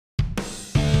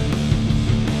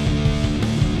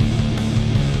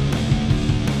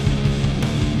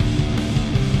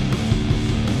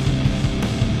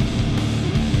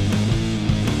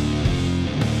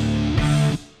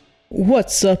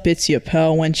What's up, it's your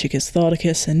pal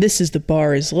Wenchicus, and this is The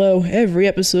Bar is Low. Every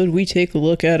episode we take a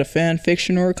look at a fan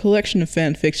fiction or a collection of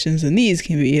fan fictions, and these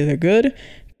can be either good,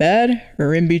 bad,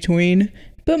 or in between,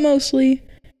 but mostly,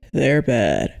 they're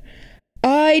bad.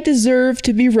 I deserve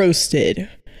to be roasted.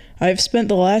 I've spent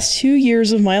the last 2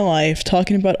 years of my life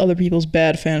talking about other people's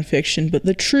bad fan fiction, but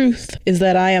the truth is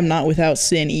that I am not without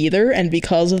sin either, and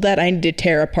because of that I need to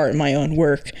tear apart my own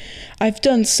work. I've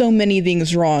done so many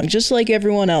things wrong, just like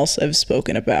everyone else I've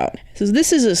spoken about. So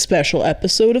this is a special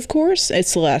episode, of course.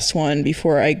 It's the last one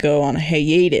before I go on a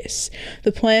hiatus.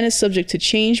 The plan is subject to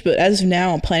change, but as of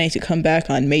now, I'm planning to come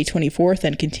back on May 24th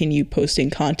and continue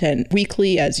posting content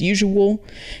weekly as usual.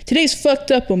 Today's fucked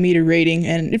up-o-meter rating,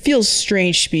 and it feels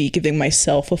strange to be giving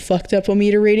myself a fucked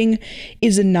up-o-meter rating,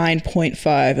 is a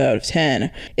 9.5 out of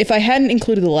 10. If I hadn't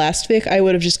included the last fic, I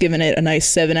would have just given it a nice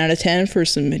 7 out of 10 for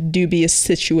some dubious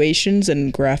situations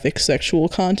and graphic sexual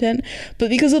content, but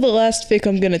because of the last fic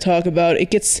I'm going to talk about,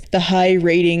 it gets the high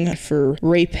rating for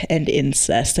rape and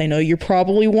incest. I know you're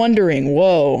probably wondering,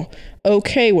 whoa,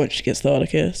 okay, once she gets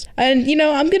Erotic. And,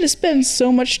 I'm going to spend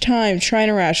so much time trying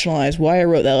to rationalize why I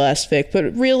wrote that last fic,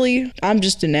 but really, I'm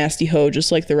just a nasty hoe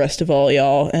just like the rest of all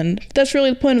y'all, and that's really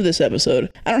the point of this episode.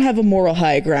 I don't have a moral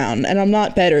high ground, and I'm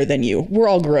not better than you. We're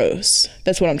all gross.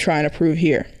 That's what I'm trying to prove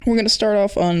here. We're going to start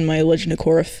off on my Legend of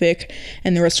Korra fic,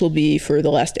 and the rest will be for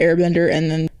The Last Airbender, and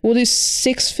then we'll do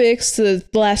 6 fics. The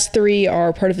last 3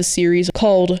 are part of a series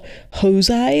called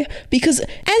Ozai, because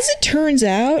as it turns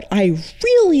out, I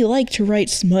really like to write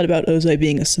smut about Ozai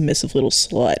being a submissive little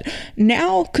slut.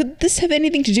 Now, could this have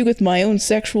anything to do with my own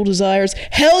sexual desires?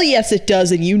 Hell yes it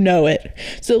does, and you know it.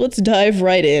 So let's dive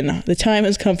right in. The time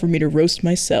has come for me to roast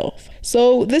myself.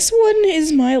 So this one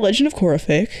is my Legend of Korra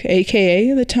fic,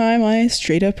 aka the time I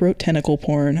straight up wrote tentacle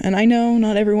porn, and I know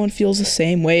not everyone feels the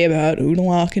same way about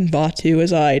Unalaq and Vaatu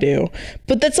as I do,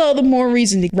 but that's all the more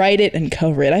reason to write it and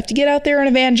cover it. I have to get out there and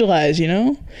evangelize,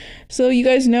 So you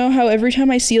guys know how every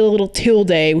time I see a little tilde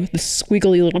with the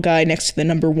squiggly little guy next to the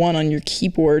number 1 on your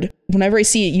keyboard, whenever I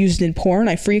see it used in porn,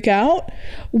 I freak out?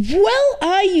 Well,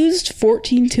 I used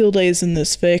 14 tildes in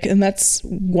this fic, and that's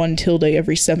 1 tilde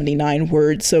every 79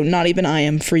 words, so not even I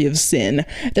am free of sin.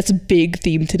 That's a big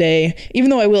theme today, even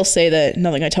though I will say that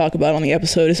nothing I talk about on the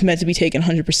episode is meant to be taken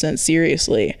 100%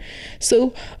 seriously.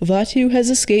 So, Vaatu has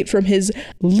escaped from his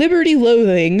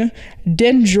liberty-loathing,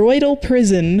 dendroidal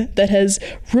prison that has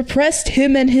repressed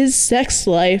him and his sex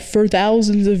life for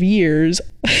thousands of years.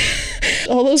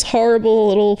 All those horrible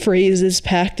little phrases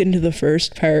packed into the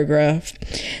first paragraph.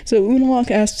 So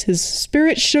Unalaq asks his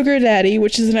spirit sugar daddy,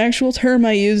 which is an actual term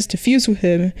I use to fuse with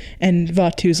him, and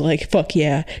Vaatu's like, fuck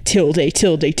yeah, tilde,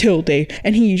 tilde, tilde,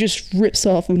 and he just rips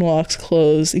off Unalaq's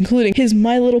clothes, including his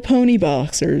My Little Pony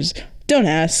boxers. Don't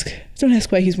ask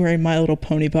why he's wearing My Little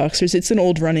Pony boxers. It's an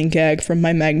old running gag from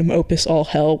my magnum opus All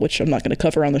Hell, which I'm not going to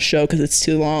cover on the show because it's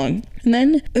too long. And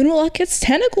then Unalaq gets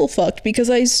tentacle fucked because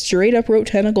I straight up wrote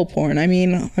tentacle porn. I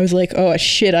mean, I was like, oh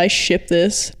shit, I ship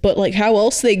this. But like, how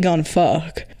else they gonna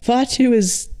fuck?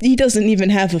 Vaatu he doesn't even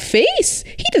have a face.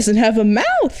 He doesn't have a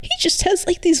mouth. He just has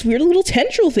like these weird little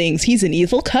tendril things. He's an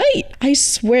evil kite. I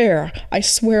swear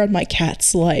on my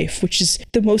cat's life, which is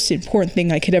the most important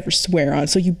thing I could ever swear on,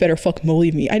 so you better fucking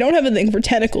believe me. I don't have a thing for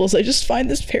tentacles. I just find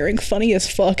this pairing funny as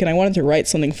fuck, and I wanted to write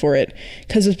something for it,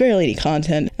 because there's barely any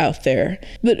content out there.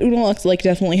 But Unalaq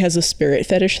definitely has a spirit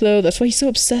fetish though. That's why he's so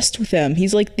obsessed with them.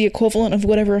 He's like the equivalent of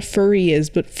whatever a furry is,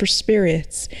 but for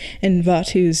spirits. And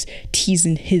Vaatu's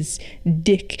teasing his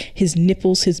dick, his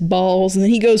nipples, his balls, and then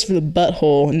he goes for the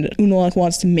butthole, and Unalaq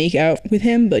wants to make out with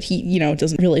him, but he,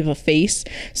 doesn't really have a face.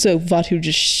 So Vaatu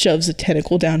just shoves a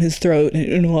tentacle down his throat, and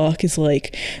Unalaq is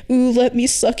like, ooh, let me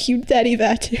suck you, Daddy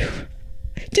Vaatu.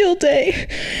 Tilde.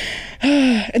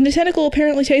 And the tentacle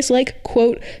apparently tastes like,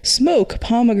 quote, smoke,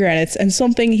 pomegranates, and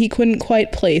something he couldn't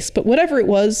quite place, but whatever it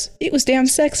was damn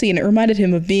sexy, and it reminded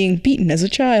him of being beaten as a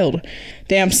child.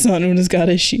 Damn son, Una's got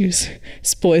issues.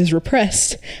 This boy is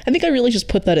repressed. I think I really just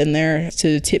put that in there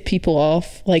to tip people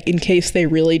off, like in case they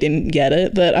really didn't get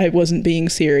it, that I wasn't being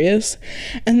serious.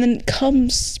 And then cum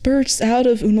spurts out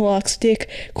of Unalaq's dick,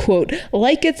 quote,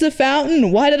 like it's a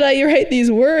fountain. Why did I write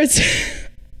these words?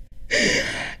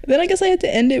 Then I guess I had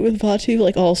to end it with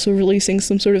Vaatu also releasing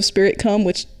some sort of spirit cum,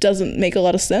 which doesn't make a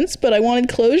lot of sense, but I wanted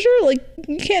closure.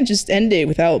 You can't just end it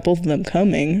without both of them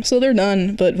coming. So they're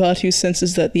done, but Vaatu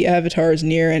senses that the avatar is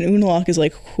near, and Unalaq is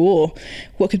like, cool,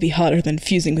 what could be hotter than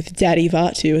fusing with Daddy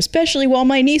Vaatu, especially while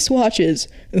my niece watches?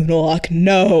 Unalaq,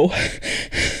 no.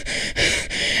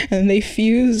 and they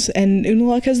fuse, and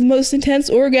Unalaq has the most intense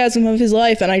orgasm of his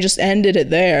life, and I just ended it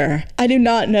there. I do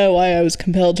not know why I was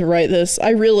compelled to write this. I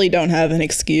really don't have an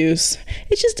excuse.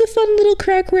 It's just a fun little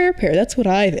crack rare pair. That's what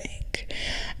I think.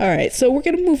 Alright, so we're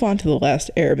going to move on to the last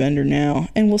Airbender now,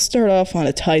 and we'll start off on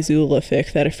a Taizula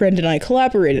fic that a friend and I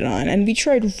collaborated on, and we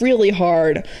tried really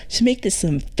hard to make this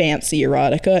some fancy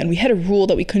erotica, and we had a rule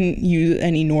that we couldn't use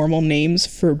any normal names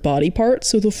for body parts,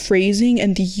 so the phrasing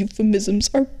and the euphemisms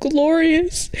are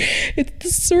glorious. It's the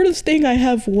sort of thing I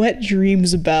have wet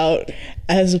dreams about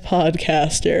as a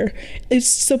podcaster. It's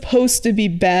supposed to be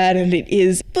bad, and it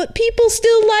is, but people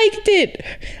still liked it.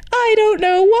 I don't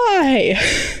know why.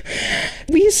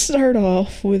 We start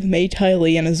off with Mei Tai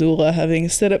Li and Azula having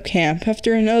set up camp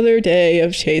after another day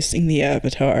of chasing the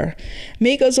Avatar.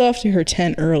 Mei goes off to her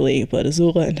tent early, but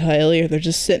Azula and Tai Li, they're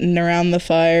just sitting around the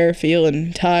fire,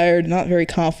 feeling tired, not very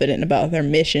confident about their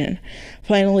mission.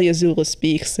 Finally, Azula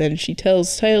speaks, and she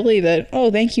tells Tai Li that, oh,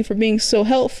 thank you for being so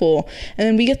helpful. And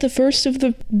then we get the first of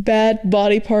the bad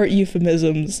body part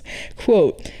euphemisms.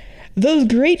 Quote, those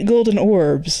great golden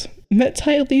orbs met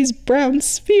Tai Li's brown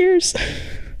spheres.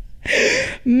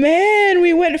 Man,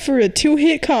 we went for a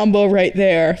 2-hit combo right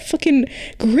there. Fucking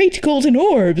great golden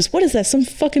orbs. What is that? Some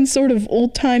fucking sort of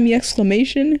old-timey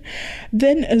exclamation?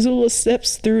 Then Azula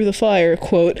steps through the fire,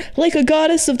 quote, like a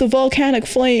goddess of the volcanic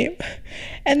flame.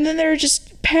 And then there are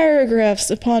just paragraphs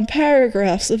upon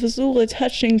paragraphs of Azula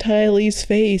touching Tai Li's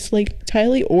face, like Tai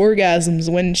Li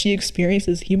orgasms when she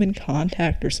experiences human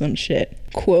contact or some shit.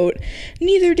 Quote,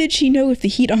 neither did she know if the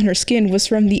heat on her skin was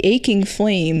from the aching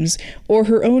flames or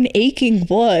her own aching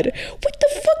blood. What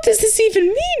the fuck does this even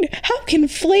mean? How can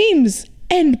flames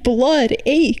and blood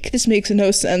ache? This makes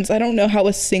no sense. I don't know how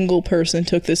a single person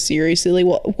took this seriously.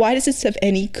 Well, why does this have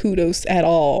any kudos at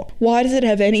all? Why does it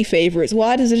have any favorites?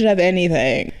 Why does it have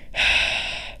anything?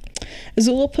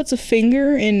 Azula puts a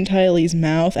finger in Tai Li's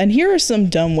mouth, and here are some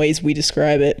dumb ways we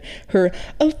describe it. Her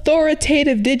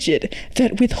authoritative digit,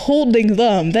 that withholding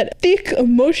thumb, that thick,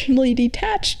 emotionally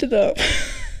detached thumb.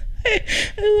 I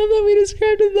love that we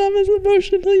described the thumb as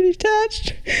emotionally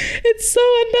detached. It's so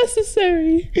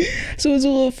unnecessary. So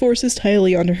Azula forces Tai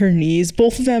Li onto her knees.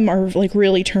 Both of them are like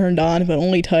really turned on, but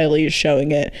only Tai Li is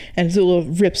showing it. And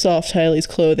Azula rips off Tai Li's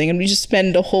clothing, and we just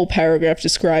spend a whole paragraph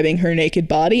describing her naked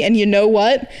body. And you know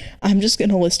what? I'm just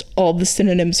gonna list all the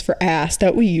synonyms for ass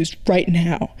that we used right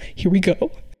now. Here we go.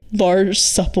 Large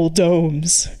supple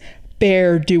domes,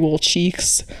 bare dual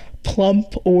cheeks,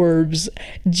 plump orbs,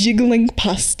 jiggling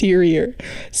posterior,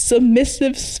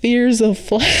 submissive spheres of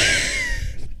flesh.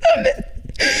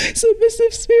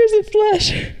 Submissive spheres of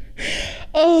flesh.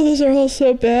 Oh, those are all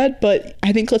so bad, but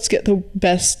I think let's get the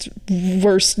best and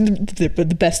worst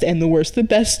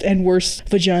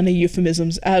vagina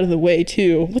euphemisms out of the way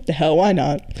too. What the hell, why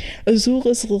not?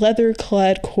 Azula's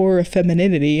leather-clad core of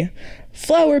femininity,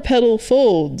 flower petal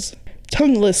folds,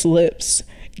 tongueless lips,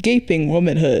 gaping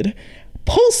womanhood,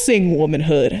 pulsing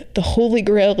womanhood, the holy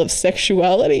grail of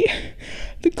sexuality,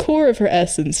 the core of her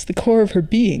essence, the core of her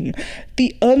being,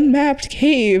 the unmapped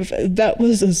cave that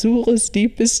was Azula's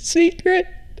deepest secret.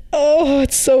 Oh,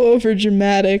 it's so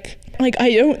overdramatic. Like,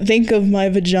 I don't think of my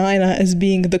vagina as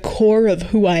being the core of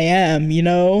who I am, you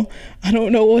know? I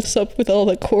don't know what's up with all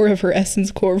the core of her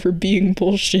essence, core of her being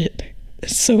bullshit.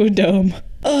 It's so dumb.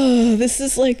 Oh, this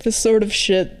is like the sort of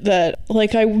shit that,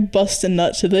 like, I would bust a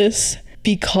nut to this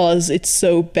because it's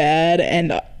so bad,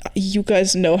 and you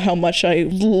guys know how much I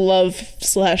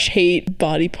love/hate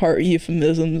body part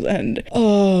euphemisms, and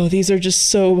oh, these are just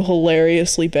so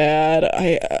hilariously bad.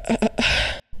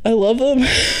 I love them.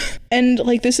 And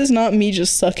like, this is not me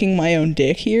just sucking my own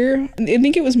dick here. I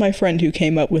think it was my friend who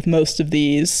came up with most of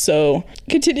these. So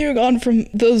continuing on from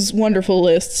those wonderful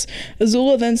lists,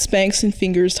 Azula then spanks and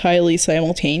fingers Tai Li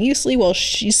simultaneously while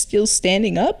she's still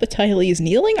standing up, but Tai Li is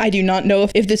kneeling. I do not know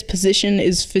if this position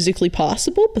is physically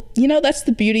possible, but you know, that's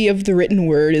the beauty of the written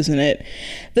word, isn't it?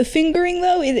 The fingering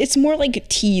though, it's more like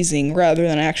teasing rather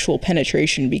than actual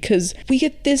penetration, because we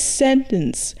get this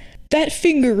sentence: that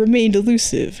finger remained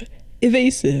elusive,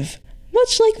 evasive,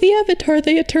 much like the avatar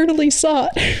they eternally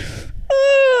sought.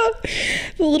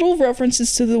 The little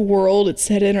references to the world it's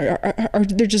set in are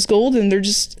they're just golden. They're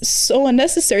just so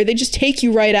unnecessary. They just take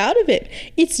you right out of it.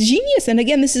 It's genius. And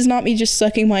again, this is not me just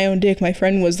sucking my own dick. My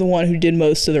friend was the one who did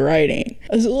most of the writing.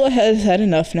 Azula has had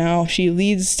enough now. She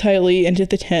leads Tylee into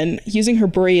the tent, using her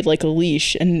braid like a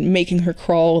leash and making her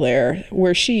crawl there,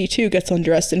 where she too gets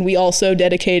undressed, and we also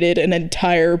dedicated an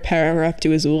entire paragraph to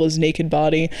Azula's naked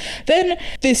body. Then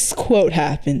this quote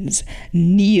happens.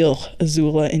 "Kneel,"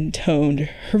 Azula intoned,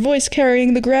 her voice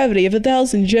carrying the gravity of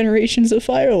 1,000 generations of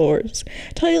Fire Lords.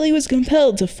 Tylee was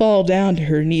compelled to fall down to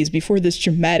her knees before this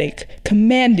dramatic,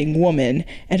 commanding woman,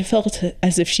 and felt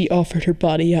as if she offered her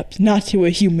body up, not to a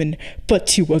human, but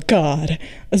to a god.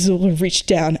 Azula reached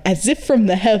down, as if from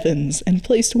the heavens, and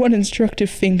placed one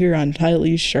instructive finger on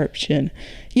Tylee's sharp chin.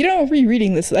 You know,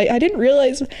 rereading this, I didn't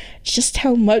realize just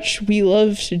how much we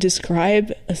love to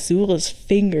describe Azula's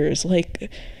fingers. Like,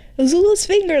 Azula's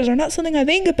fingers are not something I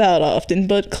think about often,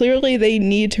 but clearly they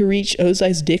need to reach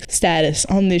Ozai's dick status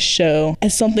on this show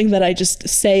as something that I just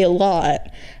say a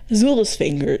lot. Azula's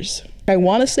fingers. I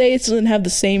want to say it doesn't have the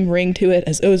same ring to it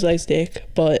as Ozai's dick,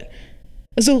 but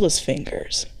Azula's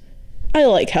fingers. I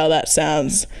like how that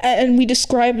sounds. And we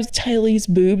described Tylee's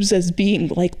boobs as being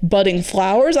like budding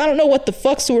flowers. I don't know what the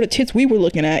fuck sort of tits we were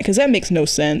looking at, because that makes no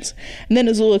sense. And then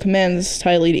Azula commands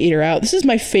Tylee to eat her out. This is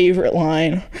my favorite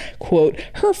line. Quote,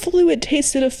 "Her fluid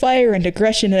tasted of fire and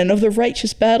aggression and of the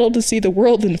righteous battle to see the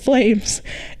world in flames."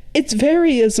 It's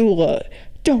very Azula.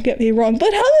 Don't get me wrong,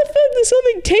 but how the fuck does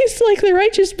something taste like the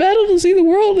righteous battle to see the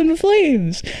world in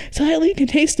flames? Tylee can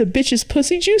taste a bitch's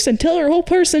pussy juice and tell her whole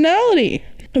personality.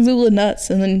 Azula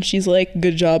nuts, and then she's like,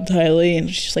 "Good job, Tylee,"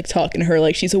 and she's like talking to her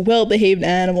like she's a well-behaved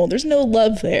animal. There's no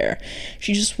love there.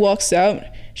 She just walks out.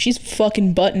 She's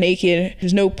fucking butt naked.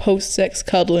 There's no post-sex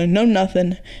cuddling, no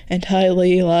nothing. And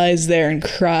Tylee lies there and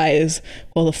cries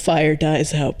while the fire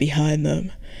dies out behind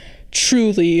them.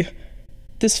 Truly,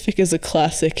 this fic is a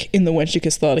classic in the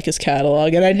Wenchicus Thoticus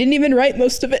catalog, and I didn't even write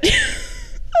most of it.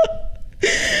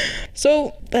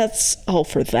 So that's all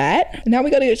for that. Now we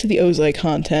gotta get to the Ozai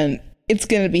content. It's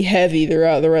going to be heavy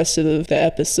throughout the rest of the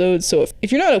episode, so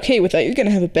if you're not okay with that, you're going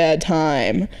to have a bad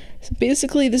time. So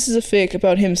basically, this is a fic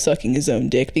about him sucking his own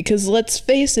dick, because let's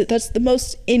face it, that's the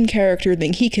most in-character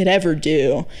thing he could ever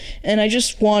do, and I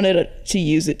just wanted to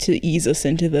use it to ease us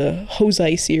into the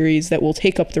Ozai series that will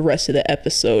take up the rest of the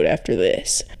episode after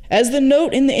this. As the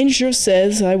note in the intro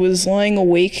says, I was lying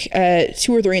awake at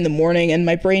 2 or 3 in the morning, and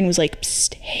my brain was like,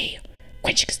 "Psst, hey,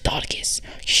 Wenchicus Thoticus,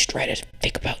 you should write a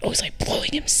fic about Ozai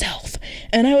blowing himself."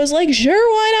 And I was like, sure,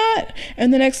 why not?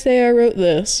 And the next day I wrote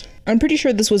this. I'm pretty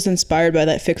sure this was inspired by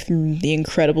that fic from the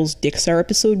Incredibles Dixar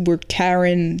episode where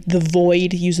Karen the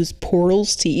Void uses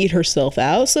portals to eat herself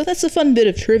out, so that's a fun bit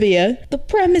of trivia. The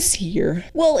premise here,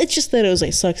 well, it's just that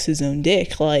Ozai sucks his own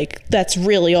dick. Like, that's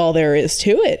really all there is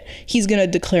to it. He's gonna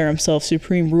declare himself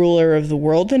supreme ruler of the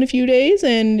world in a few days,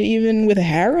 and even with a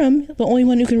harem, the only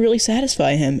one who can really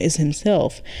satisfy him is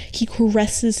himself. He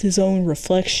caresses his own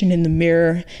reflection in the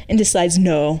mirror and decides,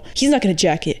 no, he's not gonna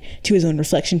jack it to his own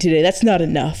reflection today. That's not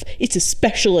enough. It's a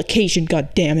special occasion,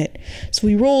 goddammit. So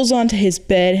he rolls onto his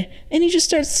bed, and he just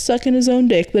starts sucking his own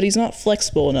dick, but he's not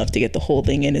flexible enough to get the whole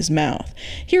thing in his mouth.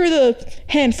 Here are the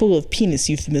handful of penis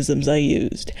euphemisms I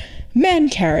used. Man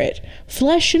carrot,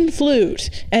 flesh and flute,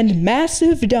 and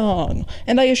massive dong.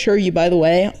 And I assure you, by the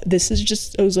way, this is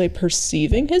just Ozai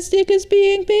perceiving his dick as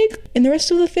being big. In the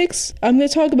rest of the fics I'm going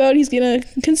to talk about, he's going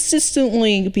to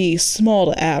consistently be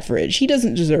small to average. He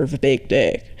doesn't deserve a big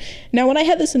dick. Now, when I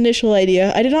had this initial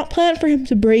idea, I did not plan for him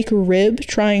to break a rib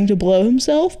trying to blow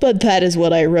himself, but that is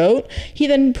what I wrote. He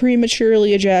then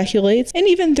prematurely ejaculates, and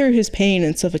even through his pain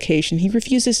and suffocation, he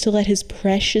refuses to let his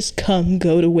precious cum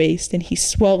go to waste, and he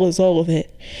swallows all of it.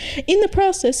 In the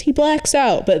process, he blacks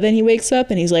out, but then he wakes up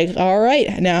and he's like,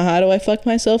 alright, now how do I fuck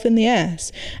myself in the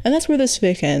ass? And that's where this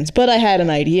fic ends. But I had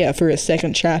an idea for a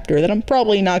second chapter that I'm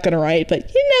probably not going to write,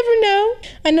 but you never know.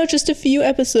 I know just a few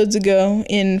episodes ago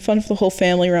in Fun for the Whole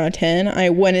Family Round 10, I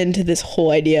went into this whole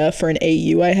idea for an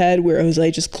AU I had where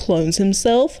Ozai just clones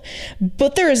himself,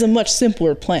 but there is a much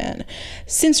simpler plan.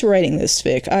 Since writing this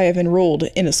fic, I have enrolled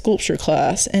in a sculpture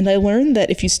class, and I learned that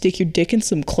if you stick your dick in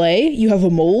some clay, you have a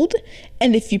mold,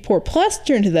 and if you pour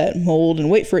plaster into that mold and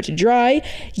wait for it to dry,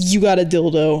 you got a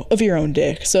dildo of your own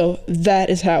dick. So that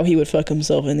is how he would fuck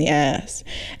himself in the ass.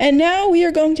 And now we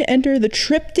are going to enter the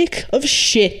triptych of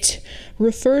shit,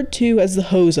 referred to as the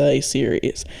Ozai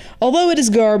series. Although it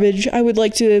is garbage, I would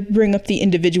like to bring up the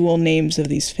individual names of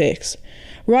these fics.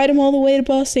 Ride 'em all the way to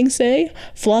Ba Sing Se,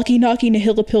 Flocky Knocky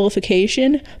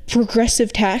Nihilipilification,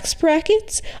 Progressive Tax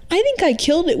Brackets. I think I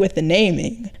killed it with the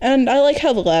naming. And I like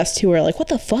how the last two are like, what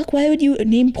the fuck? Why would you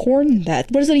name porn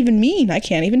that? What does that even mean? I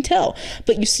can't even tell.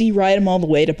 But you see Ride 'em all the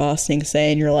way to Ba Sing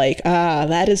Se and you're like, ah,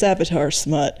 that is Avatar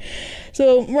smut.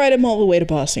 So, Ride 'em All the Way to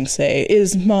Ba Sing Se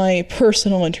is my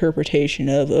personal interpretation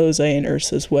of Ozai and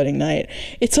Ursa's wedding night.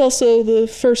 It's also the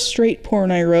first straight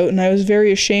porn I wrote, and I was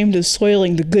very ashamed of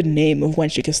soiling the good name of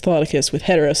Wenchicus Thoticus with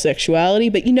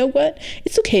heterosexuality, but you know what?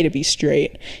 It's okay to be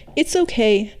straight. It's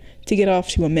okay to get off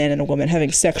to a man and a woman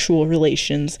having sexual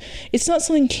relations. It's not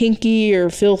something kinky or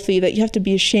filthy that you have to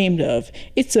be ashamed of.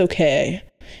 It's okay.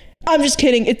 I'm just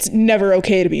kidding, it's never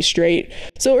okay to be straight.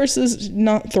 So Ursa's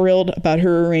not thrilled about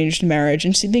her arranged marriage,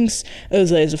 and she thinks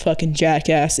Ozai is a fucking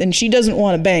jackass, and she doesn't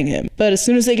want to bang him. But as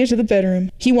soon as they get to the bedroom,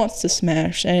 he wants to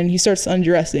smash, and he starts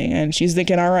undressing, and she's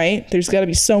thinking, alright, there's gotta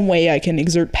be some way I can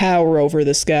exert power over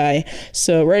this guy.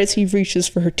 So right as he reaches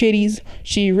for her titties,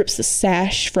 she rips the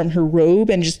sash from her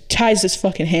robe and just ties his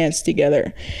fucking hands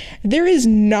together. There is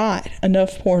not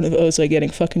enough porn of Ozai getting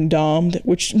fucking dommed,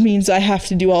 which means I have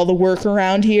to do all the work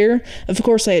around here. Of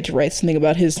course I had to write something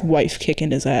about his wife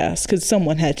kicking his ass, because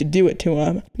someone had to do it to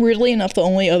him. Weirdly enough, the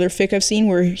only other fic I've seen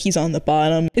where he's on the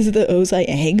bottom is the Ozai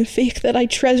Aang fic that I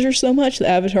treasure so much, the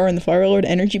Avatar and the Fire Lord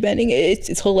energy bending.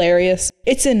 It's hilarious.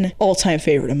 It's an all-time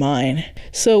favorite of mine.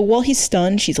 So while he's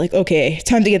stunned, she's like, okay,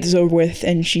 time to get this over with,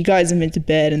 and she guides him into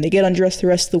bed, and they get undressed the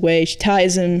rest of the way. She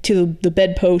ties him to the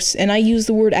bedpost, and I use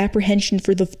the word apprehension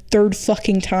for the third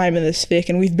fucking time in this fic,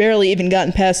 and we've barely even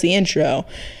gotten past the intro.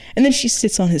 And then she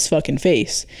sits on his fucking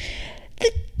face. The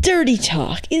dirty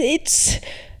talk. It's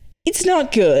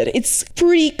not good. It's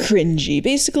pretty cringy.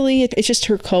 Basically, it's just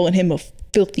her calling him a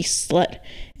filthy slut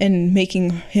and making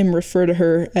him refer to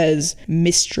her as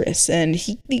mistress. And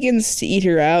he begins to eat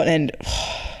her out. And,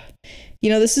 you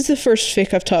know, this is the first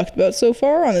fic I've talked about so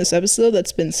far on this episode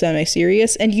that's been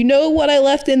semi-serious. And you know what I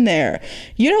left in there?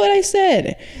 You know what I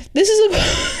said? This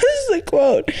is a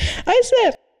quote. I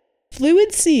said,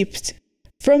 fluid seeped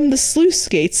from the sluice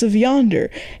gates of yonder.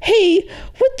 Hey,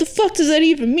 what the fuck does that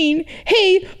even mean?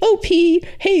 Hey, OP,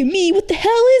 hey me, what the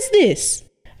hell is this?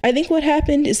 I think what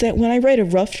happened is that when I write a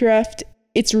rough draft,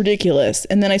 it's ridiculous,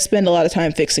 and then I spend a lot of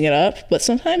time fixing it up, but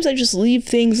sometimes I just leave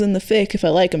things in the fic if I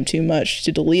like them too much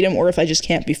to delete them, or if I just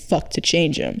can't be fucked to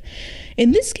change them.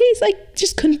 In this case, I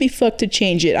just couldn't be fucked to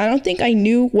change it. I don't think I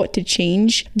knew what to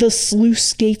change the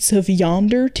sluice gates of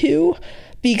yonder to,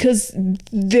 because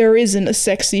there isn't a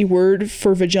sexy word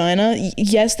for vagina.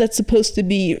 Yes, that's supposed to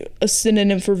be a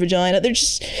synonym for vagina.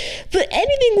 But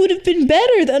anything would have been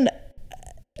better than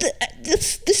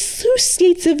the sluice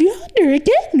gates of yonder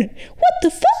again. What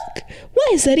the fuck? Why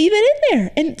is that even in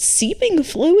there? And seeping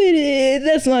fluid,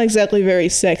 that's not exactly very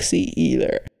sexy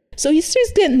either. So he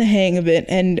starts getting the hang of it,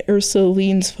 and Ursa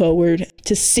leans forward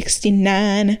to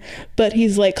 69, but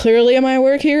he's like, clearly my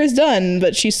work here is done,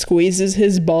 but she squeezes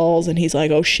his balls, and he's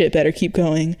like, oh shit, better keep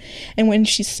going. And when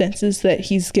she senses that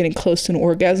he's getting close to an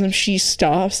orgasm, she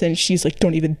stops, and she's like,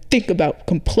 don't even think about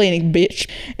complaining, bitch.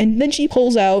 And then she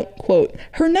pulls out, quote,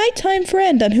 her nighttime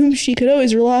friend on whom she could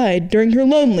always rely during her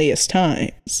loneliest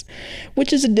times,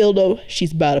 which is a dildo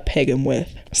she's about to peg him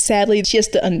with. Sadly, she has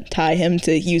to untie him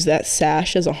to use that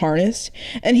sash as a harness.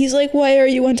 And he's like, why are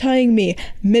you untying me,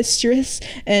 mistress?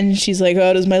 And she's like,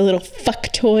 oh, does my little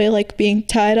fuck toy like being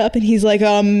tied up? And he's like,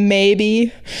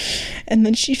 maybe. And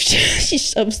then she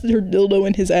shoves her dildo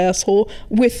in his asshole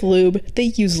with lube. They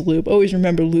use lube. Always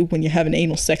remember lube when you're having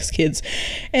anal sex, kids.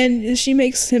 And she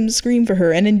makes him scream for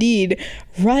her, and indeed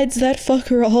rides that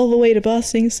fucker all the way to Ba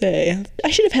Sing Se. I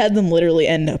should have had them literally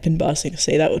end up in Ba Sing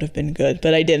Se. That would have been good,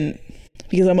 but I didn't,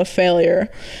 because I'm a failure.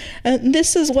 And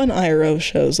this is when Iroh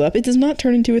shows up. It does not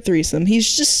turn into a threesome.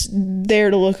 He's just there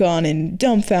to look on in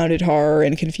dumbfounded horror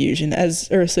and confusion as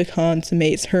Ursa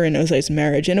consummates her and Ozai's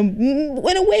marriage in a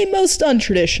way most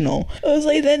untraditional.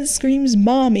 Ozai then screams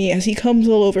mommy as he comes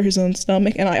all over his own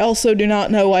stomach, and I also do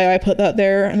not know why I put that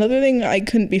there. Another thing I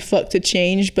couldn't be fucked to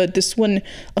change, but this one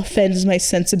offends my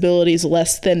sensibilities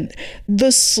less than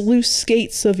the sluice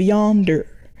gates of yonder.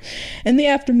 In the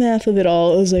aftermath of it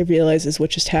all, Ozai realizes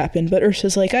what just happened, but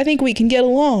Ursa's like, I think we can get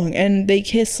along, and they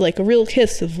kiss like a real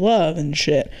kiss of love and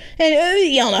shit.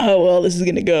 And y'all know how well this is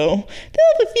gonna go.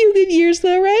 They'll have a few good years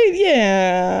though, right?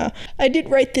 Yeah. I did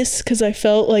write this because I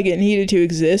felt like it needed to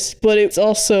exist, but it's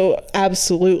also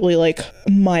absolutely like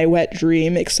my wet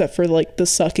dream, except for like the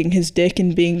sucking his dick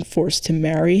and being forced to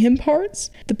marry him parts.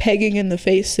 The pegging in the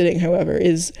face sitting, however,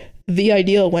 is the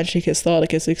ideal Wenchicus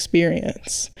Thoticus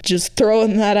experience. Just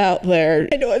throwing that out there.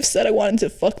 I know I've said I wanted to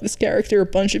fuck this character a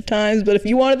bunch of times, but if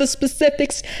you wanted the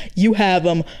specifics, you have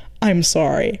them. I'm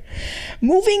sorry.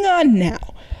 Moving on now.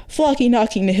 Flocky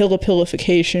Knocking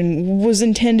Nihilopilification was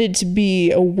intended to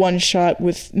be a one-shot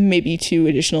with maybe 2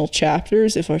 additional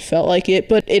chapters if I felt like it,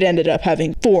 but it ended up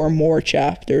having 4 more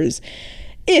chapters.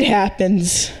 It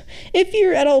happens. If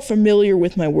you're at all familiar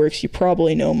with my works, you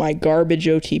probably know my garbage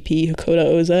OTP, Hakoda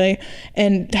Ozai,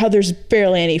 and how there's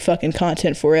barely any fucking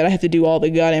content for it. I have to do all the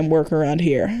goddamn work around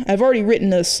here. I've already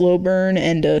written a slow burn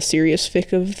and a serious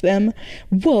fic of them.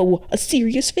 Whoa, a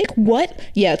serious fic? What?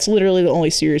 Yeah, it's literally the only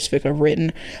serious fic I've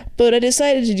written. But I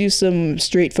decided to do some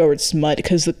straightforward smut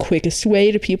because the quickest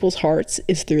way to people's hearts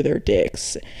is through their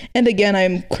dicks. And again,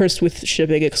 I'm cursed with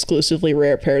shipping exclusively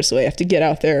rare pairs, so I have to get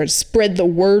out there and spread the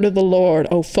word of the Lord.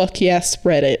 Oh, fuck yeah,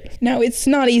 spread it. Now, it's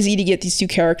not easy to get these two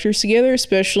characters together,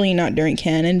 especially not during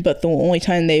canon, but the only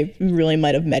time they really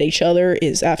might have met each other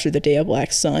is after the Day of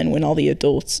Black Sun, when all the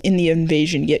adults in the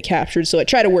invasion get captured, so I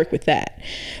try to work with that.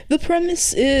 The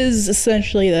premise is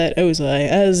essentially that Ozai,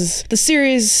 as the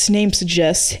series name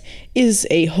suggests, is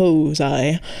a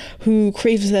Ozai who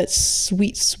craves that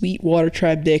sweet, sweet water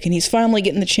tribe dick, and he's finally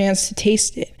getting the chance to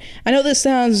taste it. I know this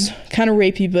sounds kind of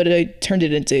rapey, but I turned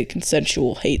it into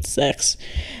consensual hate sex.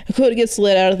 Hakoda gets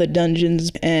let out of the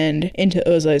dungeons and into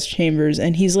Ozai's chambers,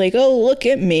 and he's like, oh, look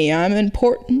at me, I'm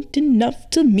important enough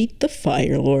to meet the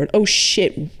Fire Lord. Oh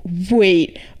shit,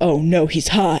 wait, oh no, he's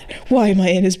hot. Why am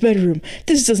I in his bedroom?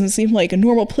 This doesn't seem like a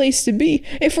normal place to be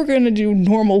if we're gonna do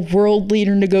normal world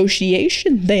leader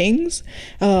negotiation things.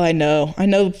 Oh, I know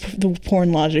the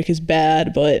porn logic is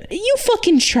bad, but you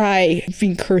fucking try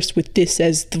being cursed with this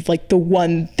as the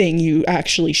one thing you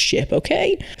actually ship,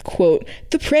 okay? Quote,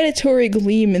 the predatory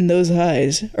gleam in those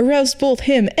eyes aroused both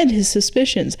him and his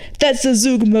suspicions. That's a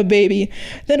Zugma, baby.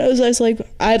 Then Ozai's like,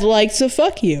 I'd like to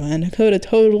fuck you, and Hakoda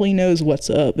totally knows what's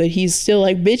up, but he's still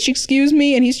like, bitch, excuse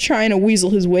me, and he's trying to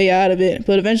weasel his way out of it,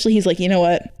 but eventually he's like, you know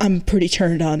what, I'm pretty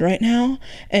turned on right now,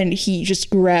 and he just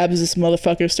grabs this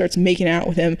motherfucker, starts making out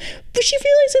with him, but she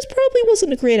realizes this probably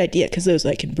wasn't a great idea because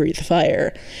Ozai can breathe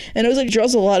fire. And Ozai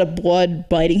draws a lot of blood,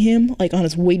 biting him, like on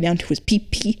his way down to his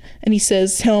pee-pee, and he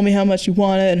says, tell me how much you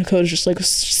want it, and Hakoda's just like,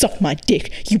 suck my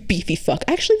dick, you beefy fuck.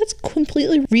 Actually, that's a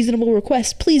completely reasonable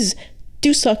request. Please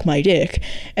do suck my dick.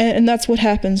 And that's what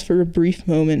happens for a brief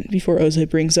moment before Ozai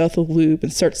brings out the lube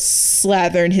and starts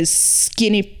slathering his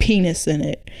skinny penis in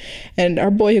it. And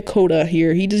our boy Hakoda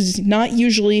here, he does not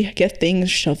usually get things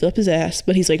shoved up his ass,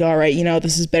 but he's like, all right,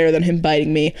 this is better than him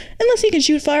biting me, unless he can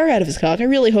shoot fire out of his cock. I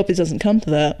really hope it doesn't come to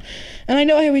that. And I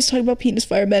know I always talk about penis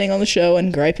firebending on the show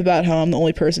and gripe about how I'm the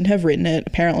only person to have written it,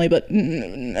 apparently, but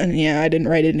yeah, I didn't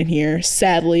write it in here,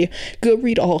 sadly. Go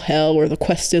read All Hell or The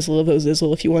Questizzle of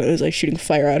Ozizzle if you want Ozai shooting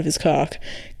fire out of his cock,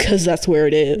 because that's where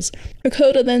it is.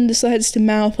 Hakoda then decides to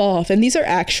mouth off, and these are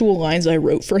actual lines I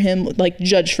wrote for him, like,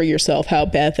 judge for yourself how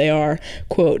bad they are.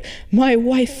 Quote, my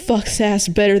wife fucks ass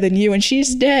better than you and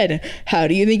she's dead. How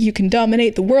do you think you can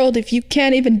dominate the world if you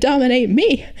can't even dominate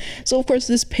me? So of course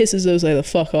this pisses Ozai the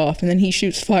fuck off, and then he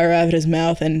shoots fire out of his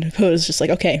mouth, and Hakoda's just like,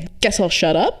 okay, guess I'll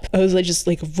shut up. Ozai just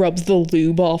rubs the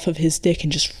lube off of his dick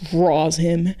and just raws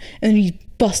him, and then he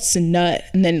busts a nut,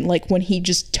 and then when he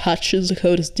just touches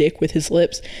Hakoda's dick with his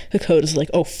lips, Hakoda's like,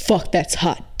 oh fuck, that's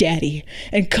hot, daddy,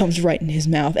 and comes right in his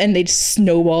mouth, and they just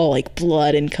snowball like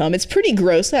blood and cum. It's pretty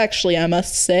gross, actually, I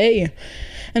must say.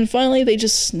 And finally they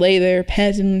just lay there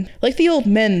panting like the old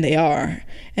men they are,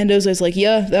 and Ozai's like,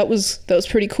 yeah, that was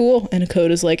pretty cool, and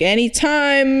Hakoda's like,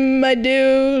 anytime, my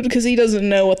dude, because he doesn't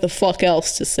know what the fuck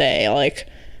else to say. Like,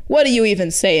 what do you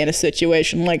even say in a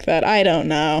situation like that? I don't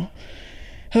know.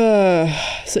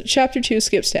 So chapter 2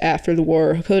 skips to after the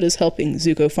war. Hakoda's helping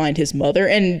Zuko find his mother,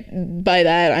 and by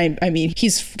that I mean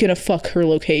he's gonna fuck her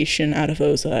location out of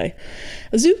Ozai.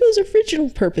 Zuko's original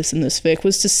purpose in this fic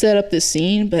was to set up this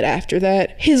scene, but after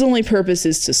that, his only purpose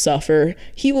is to suffer.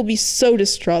 He will be so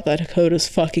distraught that Hakoda's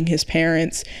fucking his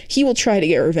parents. He will try to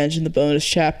get revenge in the bonus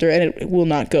chapter, and it will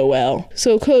not go well.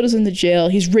 So Hakoda's in the jail,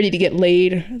 he's ready to get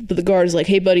laid, but the guard is like,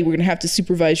 hey buddy, we're gonna have to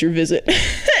supervise your visit.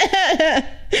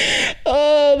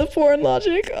 Oh, the porn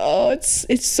logic. Oh,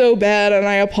 it's so bad, and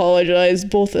I apologize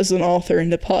both as an author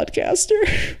and a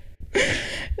podcaster.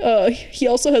 He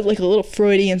also has a little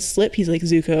Freudian slip. He's like,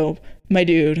 Zuko, my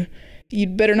dude,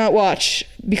 you'd better not watch,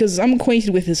 because I'm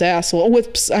acquainted with his asshole.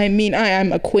 Whoops, I mean, I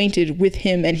am acquainted with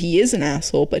him, and he is an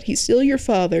asshole, but he's still your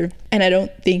father, and I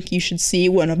don't think you should see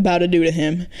what I'm about to do to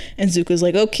him. And Zuko's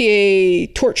like, okay,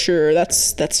 torture,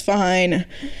 that's fine.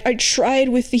 I tried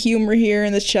with the humor here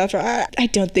in this chapter. I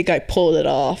don't think I pulled it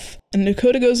off. And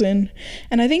Hakoda goes in,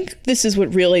 and I think this is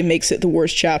what really makes it the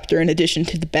worst chapter, in addition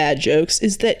to the bad jokes,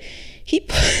 is that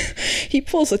he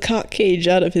pulls a cock cage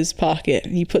out of his pocket,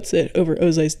 and he puts it over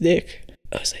Ozai's dick.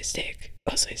 Ozai's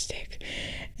dick.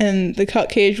 And the cock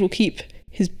cage will keep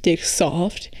his dick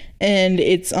soft, and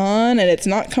it's on, and it's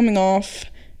not coming off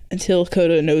until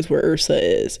Hakoda knows where Ursa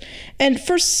is. And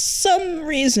for some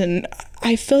reason,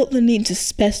 I felt the need to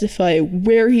specify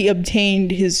where he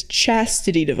obtained his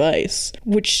chastity device,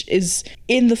 which is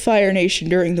in the Fire Nation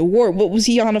during the war. What, was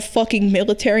he on a fucking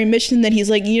military mission? Then he's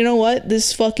like, you know what?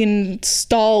 This fucking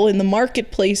stall in the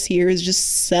marketplace here is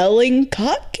just selling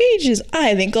cock cages.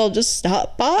 I think I'll just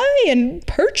stop by and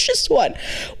purchase one.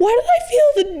 Why did I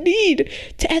feel the need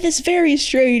to add this very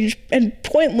strange and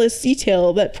pointless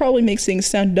detail that probably makes things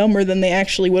sound dumber than they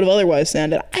actually would have otherwise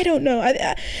sounded? I don't know. I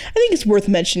think it's worth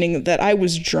mentioning that I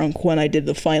was drunk when I did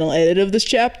the final edit of this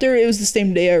chapter. It was the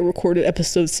same day I recorded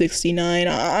episode 69.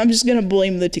 I'm just gonna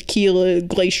blame the tequila,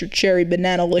 glacier cherry,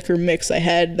 banana liquor mix I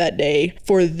had that day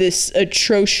for this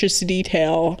atrocious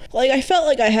detail. Like, I felt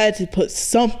like I had to put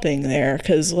something there,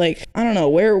 because, like, I don't know,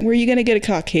 where are you gonna get a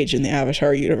cock cage in the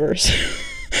Avatar universe?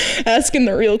 Asking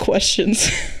the real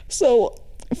questions. So,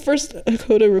 first,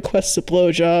 Hakoda requests a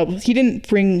blowjob. He didn't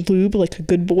bring lube like a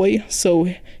good boy,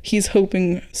 so he's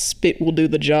hoping spit will do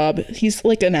the job. He's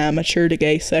like an amateur to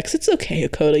gay sex. It's okay,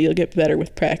 Hakoda, you'll get better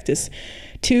with practice.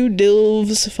 2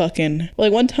 dilfs fucking.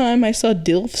 Like, one time I saw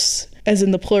dilfs, as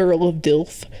in the plural of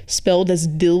dilf, spelled as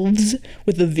dilves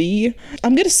with a V.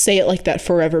 I'm gonna say it like that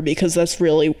forever because that's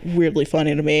really weirdly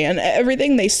funny to me. And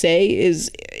everything they say is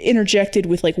interjected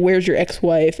with, like, where's your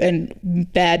ex-wife and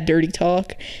bad dirty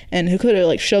talk. And Hakoda,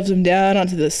 like, shoves him down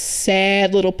onto the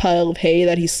sad little pile of hay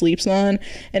that he sleeps on.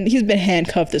 And he's been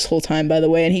handcuffed this whole time, by the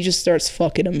way, and he just starts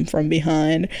fucking him from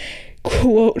behind.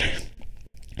 Quote,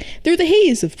 through the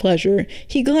haze of pleasure,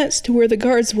 he glanced to where the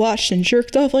guards watched and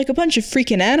jerked off like a bunch of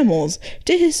freaking animals.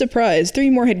 To his surprise,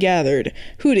 3 more had gathered,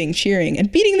 hooting, cheering,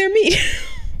 and beating their meat.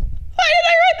 Why did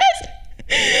I write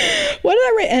this? Why did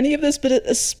I write any of this? But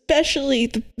especially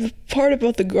the part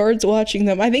about the guards watching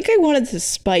them. I think I wanted to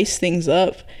spice things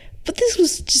up, but this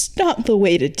was just not the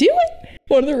way to do it.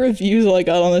 One of the reviews I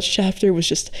got on this chapter was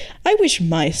just, I wish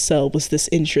my cell was this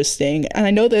interesting. And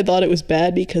I know they thought it was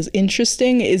bad because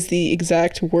interesting is the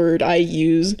exact word I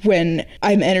use when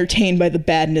I'm entertained by the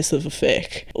badness of a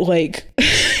fic. Like,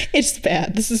 it's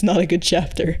bad. This is not a good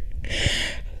chapter.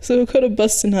 So Hakoda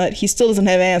busts a nut. He still doesn't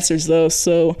have answers, though,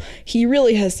 so he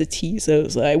really has to tease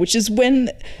Ozai, which is when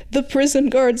the prison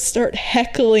guards start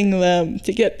heckling them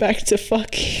to get back to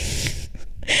fucking.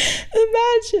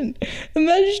 Imagine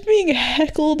being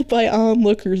heckled by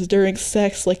onlookers during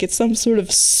sex like it's some sort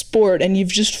of sport and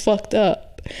you've just fucked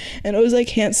up. And Ozai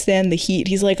can't stand the heat.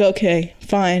 He's like, okay,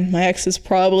 fine, my ex is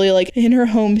probably, like, in her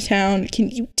hometown. Can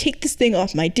you take this thing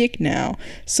off my dick now?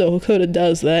 So Hakoda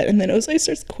does that, and then Ozai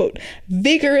starts, quote,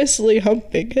 vigorously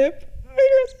humping him.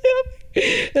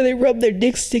 And they rub their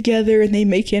dicks together and they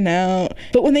make it out.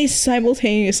 But when they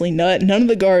simultaneously nut, none of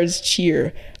the guards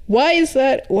cheer. Why is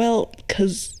that? Well,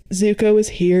 because Zuko is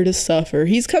here to suffer.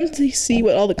 He's come to see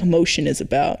what all the commotion is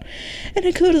about. And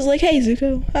Hakoda's like, hey,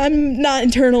 Zuko, I'm not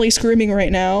internally screaming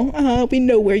right now. We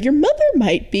know where your mother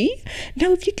might be.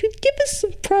 Now, if you could give us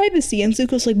some privacy. And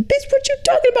Zuko's like, bitch, what you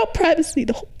talking about privacy?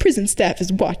 The whole prison staff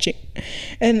is watching.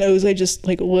 And Ozai just,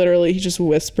 like, literally, he just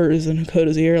whispers in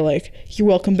Hakoda's ear, like, you're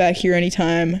welcome back here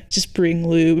anytime. Just bring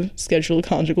lube, schedule a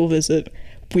conjugal visit.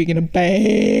 We're gonna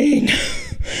bang.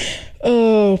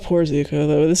 Oh, poor Zuko,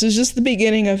 though. This is just the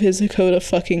beginning of his Hakoda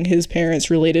fucking his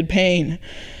parents related pain.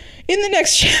 In the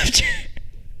next chapter,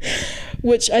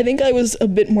 which I think I was a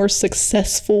bit more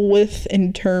successful with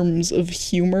in terms of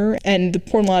humor, and the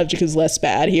porn logic is less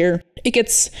bad here. It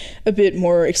gets a bit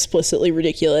more explicitly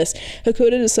ridiculous.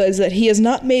 Hakoda decides that he has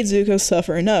not made Zuko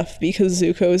suffer enough because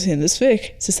Zuko is in this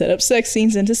fic to set up sex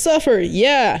scenes and to suffer.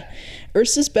 Yeah!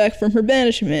 Ursa's back from her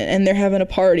banishment, and they're having a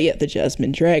party at the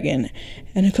Jasmine Dragon.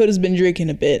 And Hakoda's been drinking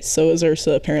a bit, so is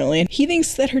Ursa apparently. And he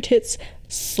thinks that her tits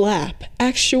slap.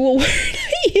 Actual word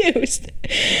I used.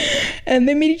 And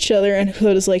they meet each other, and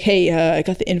Hakoda's like, hey, I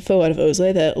got the info out of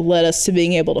Ozai that led us to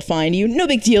being able to find you. No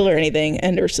big deal or anything.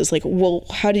 And Ursa's like, well,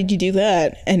 how did you do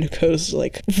that? And Hakoda's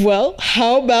like, well,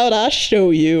 how about I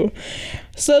show you?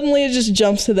 Suddenly it just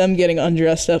jumps to them getting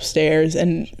undressed upstairs,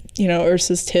 and, you know,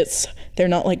 Ursa's tits, they're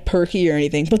not, like, perky or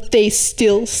anything, but they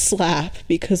still slap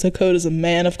because Hakoda's a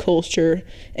man of culture,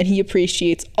 and he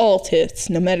appreciates all tits,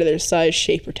 no matter their size,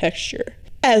 shape, or texture.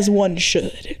 As one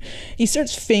should. He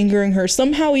starts fingering her.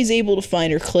 Somehow he's able to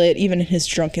find her clit, even in his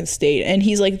drunken state, and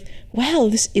he's like, wow,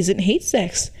 this isn't hate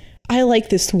sex. I like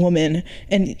this woman.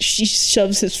 And she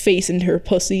shoves his face into her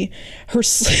pussy. Her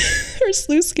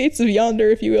sluice skates of yonder,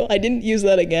 if you will. I didn't use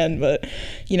that again, but,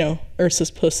 you know,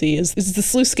 Ursa's pussy is the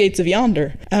sluice skates of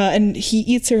yonder. And he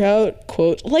eats her out,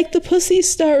 quote, like the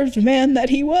pussy-starved man that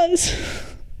he was.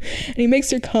 And he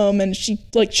makes her come, and she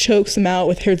like chokes him out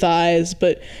with her thighs,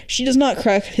 but she does not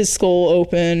crack his skull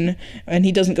open, and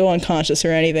he doesn't go unconscious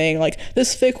or anything. Like,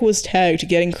 this fic was tagged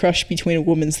getting crushed between a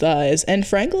woman's thighs, and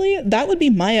frankly, that would be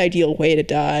my ideal way to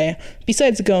die,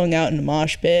 besides going out in a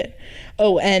mosh pit.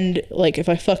 Oh, and like if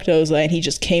I fucked Ozai and he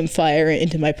just came fire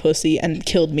into my pussy and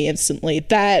killed me instantly,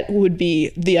 that would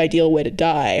be the ideal way to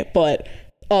die, but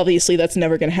obviously that's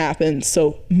never gonna happen,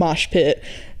 so mosh pit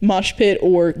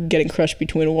or getting crushed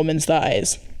between a woman's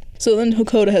thighs. So then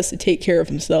Hakoda has to take care of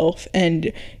himself,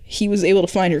 and he was able to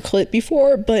find her clit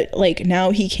before, but like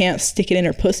now he can't stick it in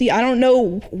her pussy. I don't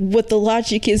know what the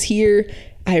logic is here.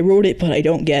 I wrote it, but I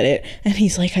don't get it. And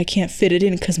he's like, I can't fit it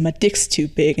in because my dick's too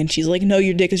big. And she's like, no,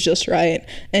 your dick is just right.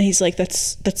 And he's like,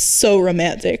 that's so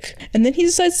romantic. And then he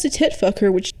decides to tit fuck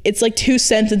her, which it's like 2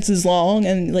 sentences long,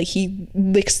 and like he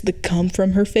licks the cum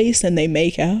from her face and they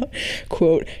make out.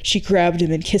 Quote, she grabbed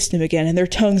him and kissed him again, and their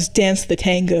tongues danced the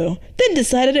tango, then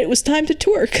decided it was time to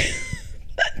twerk.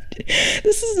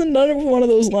 This is another one of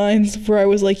those lines where I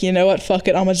was like, you know what, fuck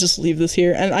it, I'm gonna just leave this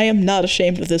here. And I am not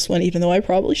ashamed of this one, even though I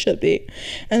probably should be.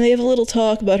 And they have a little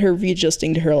talk about her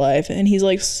readjusting to her life, and he's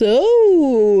like,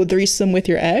 so threesome with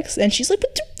your ex? And she's like,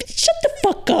 but shut the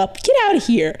fuck up, get out of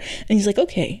here. And he's like,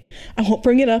 okay, I won't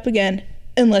bring it up again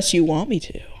unless you want me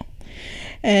to.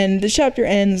 And the chapter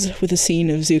ends with a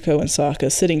scene of Zuko and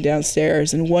Sokka sitting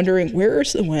downstairs and wondering where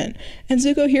Ursa went. And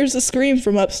Zuko hears a scream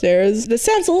from upstairs that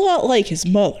sounds a lot like his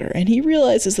mother. And he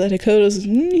realizes that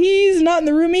he's not in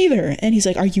the room either. And he's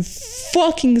like, are you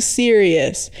fucking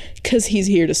serious? Because he's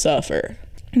here to suffer.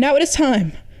 Now it is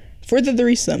time for the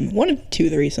threesome. One of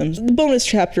 2 threesomes. The bonus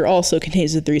chapter also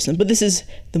contains a threesome, but this is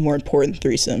the more important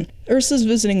threesome. Ursa's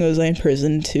visiting Ozai in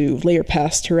prison to lay her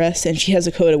past to rest, and she has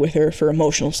Hakoda with her for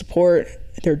emotional support.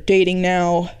 They're dating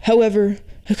now. However,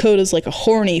 Hakoda's like a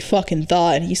horny fucking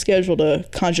thought, and he scheduled a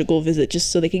conjugal visit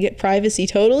just so they could get privacy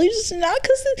totally. Just not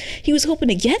because he was hoping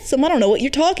to get some. I don't know what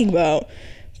you're talking about.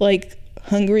 Like,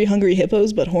 hungry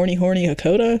hippos, but horny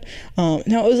Hakoda.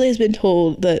 Now Ozai has been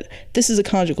told that this is a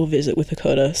conjugal visit with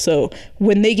Hakoda, so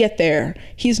when they get there,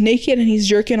 he's naked and he's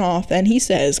jerking off, and he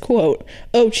says, quote,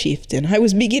 oh chieftain, I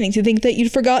was beginning to think that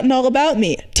you'd forgotten all about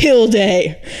me.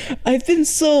 Tilde. I've been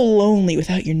so lonely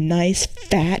without your nice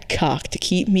fat cock to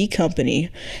keep me company.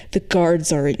 The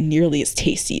guards aren't nearly as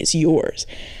tasty as yours.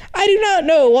 I do not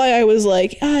know why I was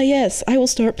like, yes, I will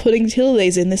start putting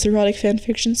tildes in this erotic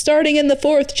fanfiction starting in the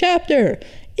 4th chapter.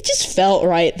 It just felt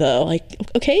right, though. Like,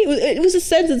 okay, it was a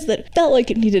sentence that felt like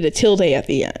it needed a tilde at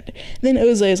the end. Then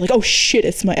Ozai is like, oh shit,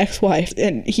 it's my ex-wife.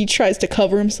 And he tries to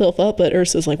cover himself up, but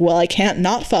Ursa's like, well, I can't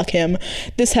not fuck him.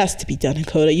 This has to be done,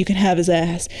 Hakoda. You can have his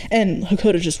ass. And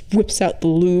Hakoda just whips out the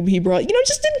lube he brought,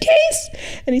 just in case.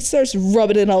 And he starts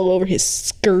rubbing it all over his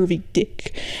scurvy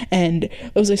dick. And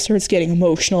Ozai starts getting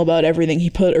emotional about everything he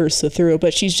put Ursa through,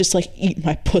 but she's just like, eat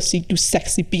my pussy, you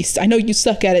sexy beast. I know you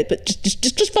suck at it, but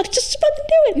just fucking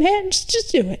do it, man.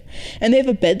 Just do it. And they have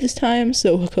a bed this time,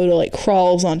 so Hakoda like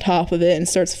crawls on top of it and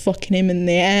starts fucking him in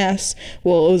the ass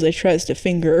while Ozai tries to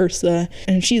finger Ursa.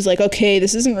 And she's like, okay,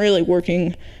 this isn't really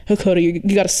working, Hakoda, you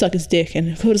gotta suck his dick.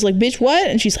 And Hakoda's like, bitch, what?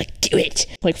 And she's like, do it.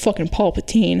 Like fucking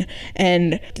Palpatine.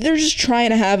 And they're just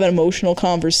trying to have an emotional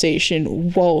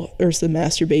conversation while Ursa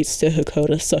masturbates to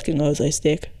Hakoda sucking Ozai's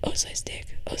dick. Ozai's dick.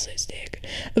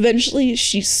 Eventually,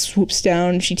 she swoops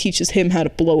down, she teaches him how to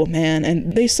blow a man,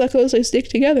 and they suck Ozai's dick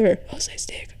together. Ozai's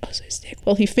dick,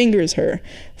 while he fingers her.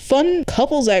 Fun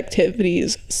couples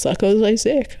activities. Suck Ozai's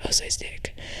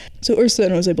dick. So Ursa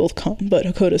and Ozai both come, but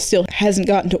Hakoda still hasn't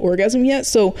gotten to orgasm yet,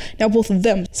 so now both of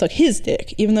them suck his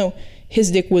dick, even though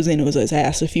his dick was in Ozai's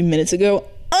ass a few minutes ago.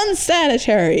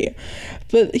 Unsanitary.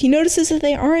 But he notices that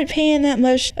they aren't paying that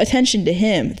much attention to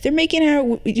him. They're making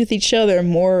out with each other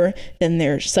more than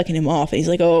they're sucking him off. And he's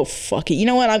like, oh, fuck it. You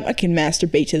know what? I can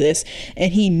masturbate to this.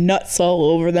 And he nuts all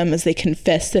over them as they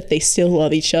confess that they still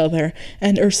love each other.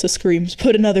 And Ursa screams,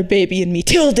 put another baby in me,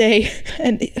 Tilde!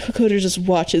 And Hakoda just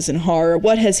watches in horror.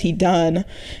 What has he done?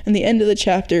 And the end of the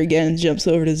chapter again jumps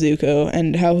over to Zuko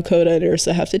and how Hakoda and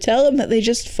Ursa have to tell him that they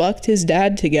just fucked his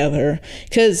dad together.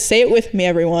 Because, say it with me,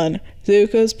 everyone,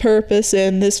 Zuko's purpose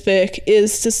in this fic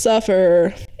is to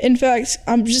suffer. In fact,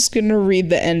 I'm just gonna read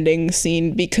the ending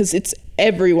scene because it's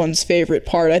everyone's favorite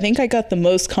part. I think I got the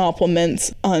most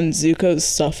compliments on Zuko's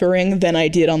suffering than I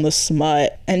did on the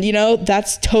smut. And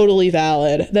that's totally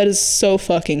valid. That is so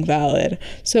fucking valid.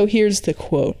 So here's the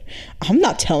quote. I'm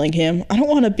not telling him. I don't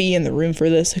want to be in the room for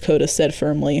this, Hakoda said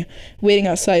firmly. Waiting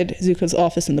outside Zuko's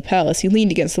office in the palace, he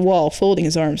leaned against the wall, folding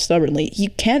his arms stubbornly. You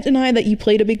can't deny that you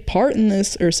played a big part in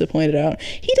this, Ursa pointed out.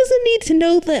 He doesn't need to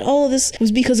know that all of this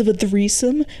was because of a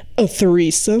threesome? A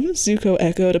threesome? Zuko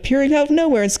echoed, appearing out of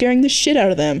nowhere and scaring the shit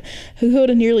out of them.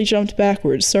 Hakoda nearly jumped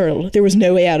backwards, startled. There was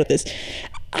no way out of this.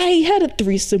 I had a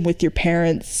threesome with your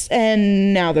parents,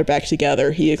 and now they're back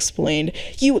together, he explained.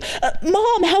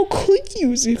 Mom, how could you?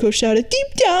 Zuko shouted.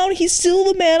 Deep down, he's still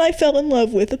the man I fell in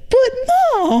love with. But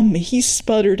Mom, he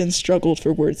sputtered and struggled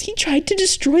for words. He tried to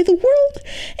destroy the world,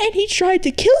 and he tried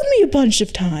to kill me a bunch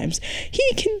of times.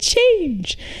 He can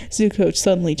change. Zuko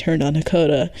suddenly turned on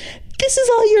Hakoda. This is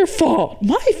all your fault.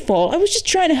 My fault? I was just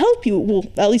trying to help you. Well,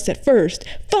 at least at first.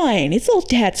 Fine, it's all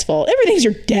Dad's fault. Everything's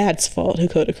your dad's fault,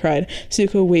 Hakoda cried.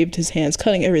 Zuko waved his hands,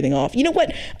 cutting everything off. You know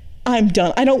what? I'm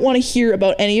done. I don't want to hear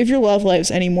about any of your love lives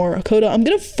anymore. Hakoda, I'm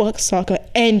gonna fuck Sokka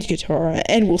and Katara,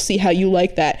 and we'll see how you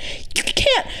like that. You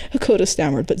can't, Hakoda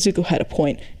stammered, but Zuko had a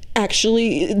point.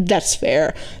 Actually, that's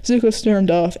fair. Zuko stormed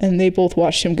off, and they both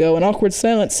watched him go, an awkward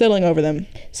silence settling over them.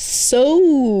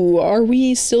 So, are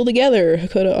we still together?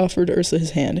 Hakoda offered Ursa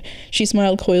his hand. She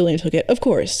smiled coyly and took it. Of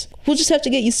course. We'll just have to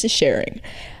get used to sharing.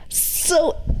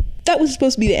 So, that was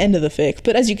supposed to be the end of the fic,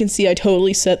 but as you can see, I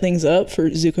totally set things up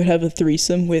for Zuko to have a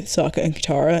threesome with Sokka and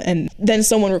Katara, and then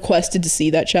someone requested to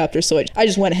see that chapter, so I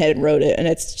just went ahead and wrote it, and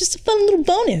it's just a fun little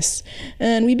bonus.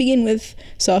 And we begin with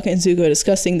Sokka and Zuko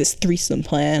discussing this threesome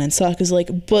plan, and Sokka's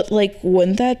like, but like,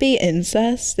 wouldn't that be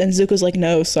incest? And Zuko's like,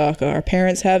 no, Sokka, our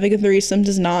parents having a threesome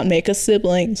does not make us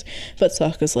siblings. But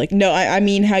Sokka's like, no, I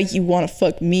mean how you want to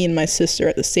fuck me and my sister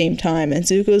at the same time. And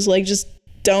Zuko's like, just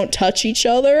don't touch each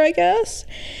other, I guess.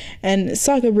 And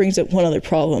Sokka brings up one other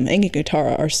problem. Aang and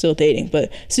Katara are still dating,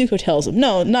 but Zuko tells him,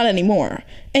 no, not anymore.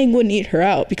 Aang wouldn't eat her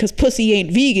out because pussy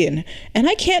ain't vegan. And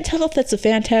I can't tell if that's a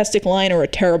fantastic line or a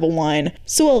terrible line,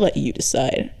 so I'll let you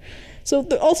decide. So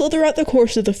also throughout the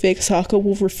course of the fic, Sokka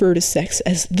will refer to sex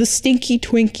as the stinky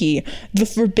Twinkie, the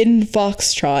forbidden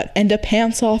foxtrot, and a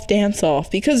pants-off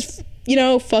dance-off because, you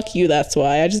know, fuck you, that's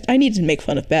why. I need to make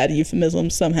fun of bad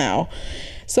euphemisms somehow.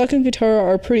 Sokka and Katara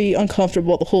are pretty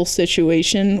uncomfortable with the whole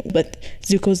situation, but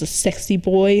Zuko's a sexy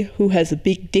boy who has a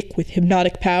big dick with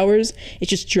hypnotic powers. It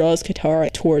just draws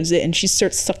Katara towards it, and she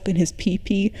starts sucking his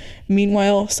pee-pee.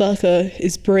 Meanwhile, Sokka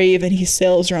is brave, and he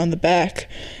sails around the back,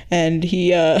 and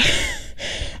he,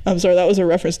 I'm sorry, that was a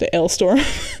reference to Ailstorm.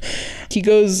 He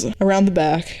goes around the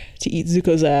back to eat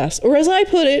Zuko's ass, or as I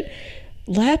put it,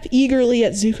 lap eagerly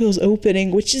at Zuko's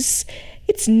opening, which is...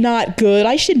 it's not good.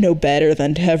 I should know better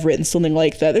than to have written something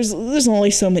like that. There's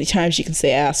only so many times you can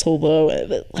say asshole,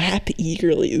 though. Lap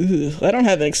eagerly. Ugh. I don't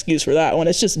have an excuse for that one.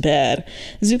 It's just bad.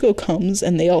 Zuko comes,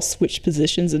 and they all switch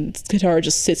positions, and Katara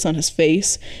just sits on his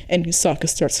face, and Sokka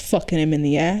starts fucking him in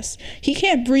the ass. He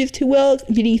can't breathe too well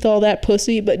beneath all that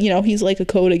pussy, but, you know, he's like a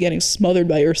Koda getting smothered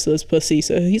by Ursula's pussy,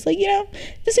 so he's like, you know,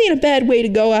 this ain't a bad way to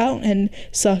go out, and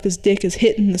Sokka's dick is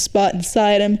hitting the spot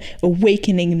inside him,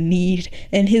 awakening need,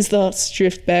 and his thoughts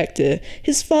drift back to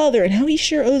his father and how he's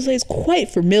sure Ozai is quite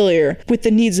familiar with the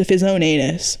needs of his own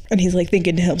anus. And he's like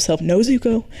thinking to himself, no,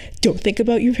 Zuko, don't think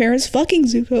about your parents fucking,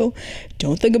 Zuko.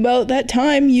 Don't think about that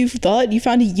time you thought you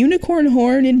found a unicorn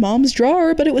horn in mom's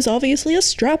drawer, but it was obviously a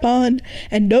strap-on.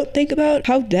 And don't think about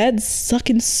how dad's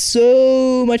sucking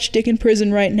so much dick in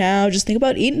prison right now. Just think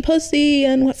about eating pussy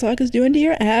and what Sokka's doing to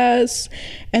your ass.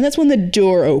 And that's when the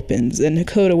door opens and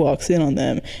Hakoda walks in on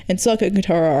them. And Sokka and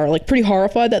Katara are like pretty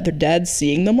horrified that their dad's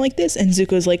seeing them like this. And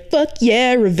Zuko's like, fuck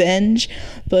yeah, revenge.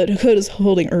 But Hakoda's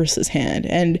holding Ursa's hand.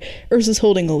 And Ursa's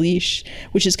holding a leash,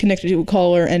 which is connected to a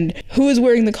collar. And who is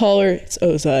wearing the collar? It's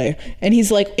Ozai. And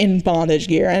he's like in bondage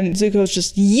gear. And Zuko's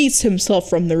just yeets himself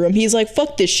from the room. He's like,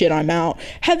 fuck this shit, I'm out.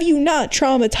 Have you not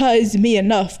traumatized me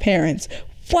enough, parents?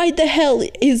 Why the hell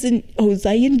isn't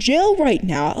Ozai in jail right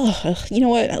now? Ugh, you know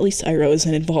what? At least Iroh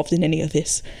isn't involved in any of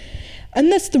this.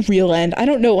 And that's the real end. I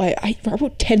don't know why. I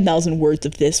wrote 10,000 words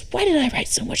of this. Why did I write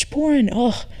so much porn?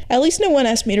 Ugh. At least no one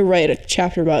asked me to write a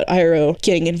chapter about Iroh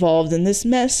getting involved in this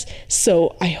mess,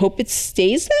 so I hope it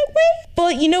stays that way.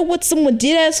 But you know what someone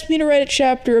did ask me to write a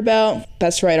chapter about?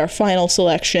 That's right, our final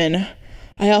selection.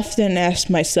 I often asked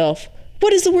myself,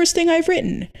 what is the worst thing I've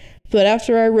written? But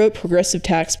after I wrote progressive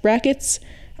tax brackets,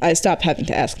 I stopped having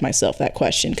to ask myself that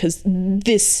question, because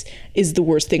this is the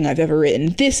worst thing I've ever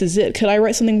written. This is it. Could I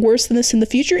write something worse than this in the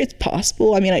future? It's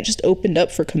possible. I mean, I just opened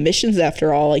up for commissions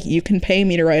after all. Like, you can pay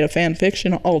me to write a fan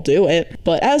fiction, I'll do it.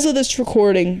 But as of this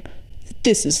recording,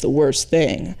 this is the worst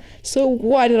thing. So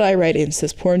why did I write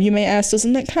incest porn, you may ask?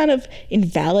 Doesn't that kind of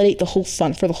invalidate the whole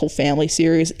fun for the whole family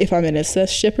series if I'm an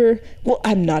incest shipper? Well,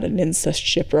 I'm not an incest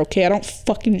shipper, okay? I don't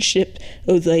fucking ship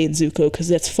Ozai and Zuko because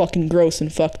that's fucking gross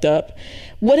and fucked up.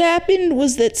 What happened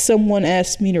was that someone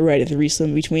asked me to write a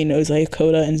threesome between Ozai,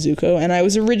 Hakoda, and Zuko, and I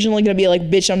was originally going to be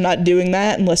like, bitch, I'm not doing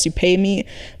that unless you pay me.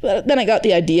 But then I got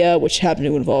the idea, which happened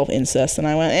to involve incest, and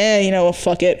I went, you know what,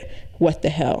 fuck it. What the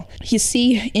hell? You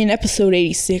see, in episode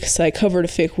 86, I covered a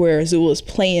fic where Azula was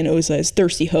playing Ozai's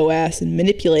thirsty hoe ass and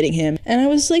manipulating him, and I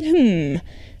was like,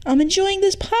 I'm enjoying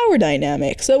this power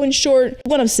dynamic. So in short,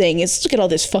 what I'm saying is, look at all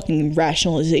this fucking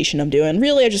rationalization I'm doing.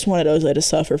 Really, I just wanted Ozai to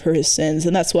suffer for his sins,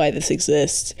 and that's why this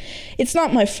exists. It's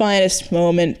not my finest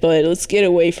moment, but let's get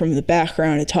away from the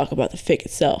background and talk about the fic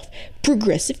itself.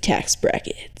 Progressive tax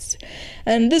brackets.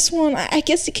 And this one, I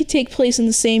guess it could take place in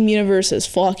the same universe as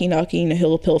Flocky Knocking and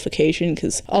Hillpilification,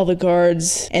 because all the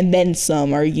guards, and then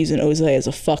some, are using Ozai as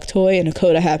a fuck toy, and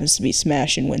Hakoda happens to be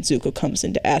smashing when Zuko comes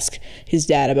in to ask his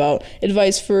dad about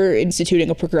advice for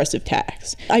instituting a progressive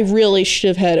tax. I really should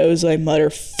have had Ozai mutter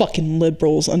fucking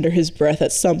liberals under his breath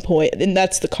at some point, and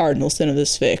that's the cardinal sin of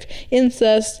this fic.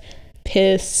 Incest,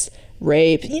 piss,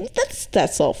 rape,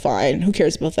 that's all fine. Who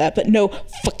cares about that? But no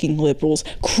fucking liberals.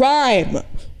 Crime!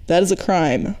 That is a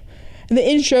crime. And the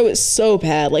intro is so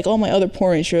bad. Like, all my other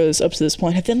porn intros up to this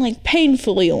point have been, like,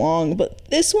 painfully long, but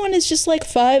this one is just, like,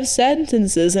 5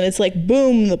 sentences, and it's like,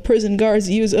 boom, the prison guards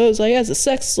use Ozai as a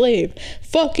sex slave.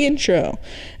 Fuck intro.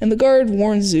 And the guard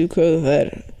warns Zuko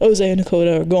that Ozai and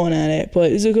Hakoda are going at it,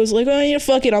 but Zuko's like,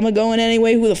 fuck it, I'm gonna go in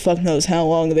anyway. Who the fuck knows how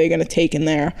long they're gonna take in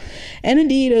there? And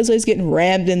indeed, Ozai's getting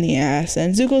rammed in the ass,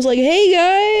 and Zuko's like, hey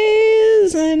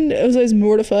guys! And Ozai's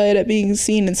mortified at being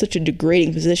seen in such a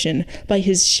degrading position by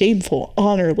his shameful,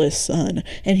 honorless son,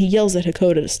 and he yells at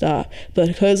Hakoda to stop. But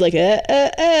Hakoda's like,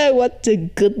 what do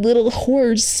good little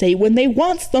whores say when they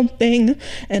want something?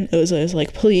 And Ozai's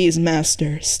like, please,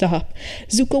 master, stop.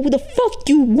 Zuko, what the fuck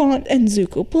you want? And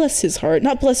Zuko, bless his heart,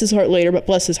 not bless his heart later, but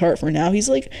bless his heart for now, he's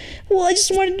like, well, I just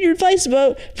wanted your advice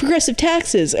about progressive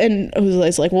taxes. And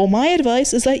Ozai's like, well, my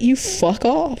advice is that you fuck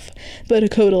off. But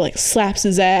Hakoda, like, slaps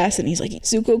his ass, and he's like,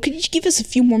 Zuko, could you give us a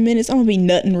few more minutes? I'm gonna be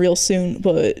nutting real soon.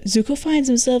 But Zuko finds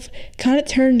himself kind of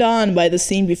turned on by the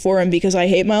scene before him, because I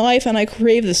hate my life and I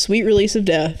crave the sweet release of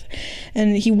death.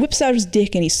 And he whips out his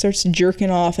dick and he starts jerking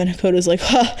off, and Hakoda's like,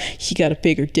 you got a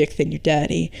bigger dick than your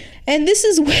daddy. And this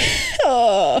is when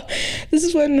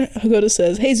Hakoda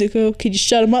says, hey Zuko, could you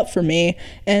shut him up for me?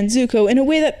 And Zuko, in a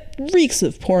way that reeks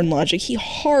of porn logic, he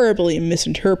horribly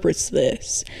misinterprets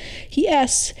this. He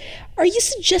asks, are you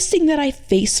suggesting that I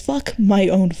face fuck my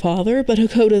own father? But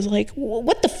Hakoda's like,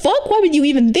 what the fuck? Why would you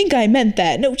even think I meant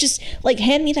that? No, just, like,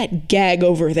 hand me that gag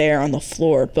over there on the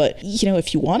floor. But,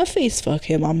 if you want to face fuck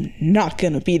him, I'm not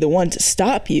gonna be the one to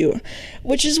stop you.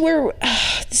 Which is where,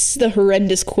 this is the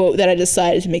horrendous quote that I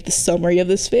decided to make the summary of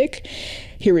this fic.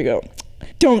 Here we go.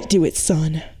 Don't do it,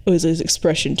 son. Ozai's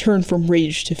expression turned from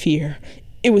rage to fear.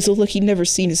 It was a look he'd never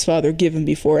seen his father give him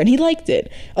before, and he liked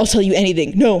it. I'll tell you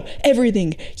anything, no,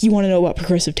 everything you want to know about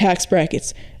progressive tax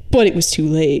brackets. But it was too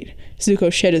late.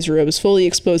 Zuko shed his robes, fully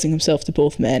exposing himself to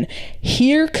both men.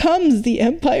 Here comes the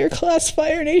Empire-class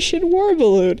Fire Nation war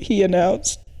balloon, he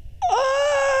announced.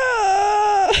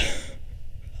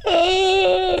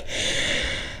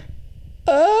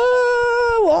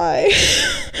 Why?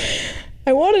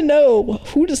 I want to know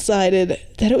who decided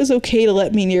that it was okay to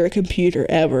let me near a computer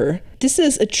ever. This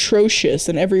is atrocious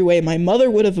in every way. My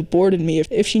mother would have aborted me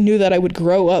if she knew that I would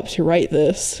grow up to write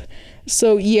this.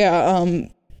 So yeah,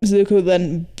 Zuko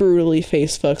then brutally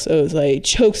face fucks Ozai,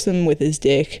 chokes him with his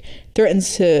dick,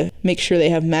 threatens to make sure they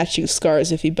have matching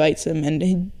scars if he bites him, and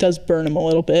he does burn him a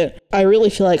little bit. I really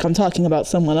feel like I'm talking about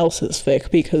someone else's fic,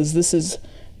 because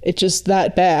it's just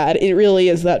that bad. It really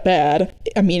is that bad.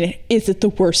 I mean, is it the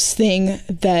worst thing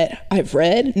that I've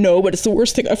read? No, but it's the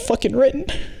worst thing I've fucking written.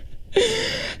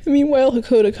 Meanwhile,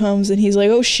 Hakoda comes and he's like,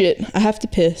 oh shit, I have to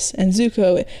piss. And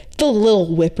Zuko, the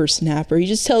little whippersnapper, he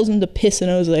just tells him to piss in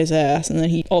Ozai's ass, and then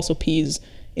he also pees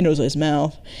in Ozai's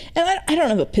mouth. And I don't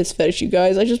have a piss fetish, you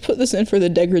guys. I just put this in for the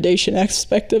degradation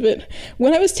aspect of it.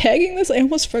 When I was tagging this, I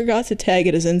almost forgot to tag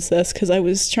it as incest, because I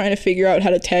was trying to figure out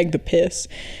how to tag the piss.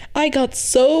 I got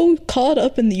so caught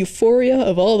up in the euphoria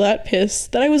of all that piss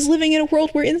that I was living in a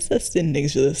world where incest didn't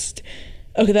exist.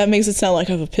 Okay, that makes it sound like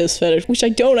I have a piss fetish, which I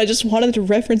don't. I just wanted to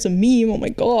reference a meme. Oh my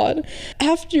god.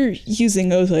 After using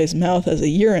Ozai's mouth as a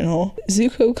urinal,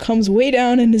 Zuko comes way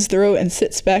down in his throat and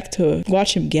sits back to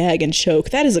watch him gag and choke.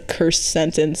 That is a cursed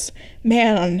sentence.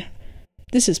 Man,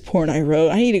 This is porn I wrote.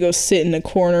 I need to go sit in a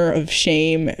corner of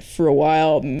shame for a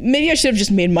while. Maybe I should have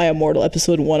just made my Immortal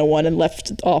episode 101 and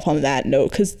left off on that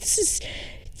note, because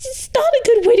it's not a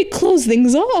good way to close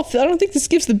things off. I don't think this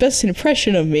gives the best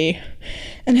impression of me.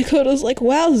 And Hakoto's like,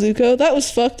 wow, Zuko, that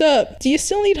was fucked up. Do you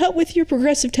still need help with your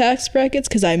progressive tax brackets?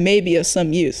 Because I may be of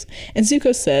some use. And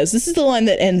Zuko says, this is the line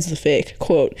that ends the fake,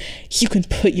 quote, you can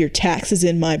put your taxes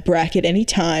in my bracket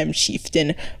anytime,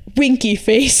 chieftain. Winky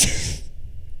face.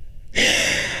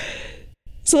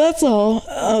 So that's all.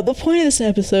 The point of this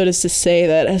episode is to say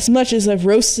that as much as I've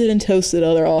roasted and toasted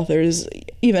other authors,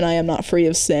 even I am not free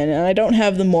of sin, and I don't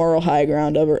have the moral high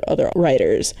ground over other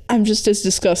writers. I'm just as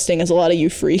disgusting as a lot of you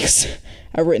freaks.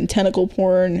 I've written tentacle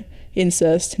porn,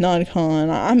 incest, non-con.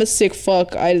 I'm a sick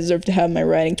fuck. I deserve to have my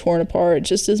writing torn apart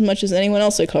just as much as anyone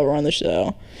else I cover on the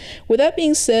show. With that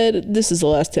being said, this is the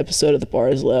last episode of The Bar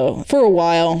is Low. For a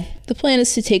while, the plan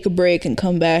is to take a break and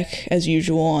come back as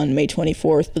usual on May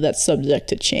 24th, but that's subject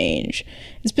to change.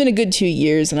 It's been a good 2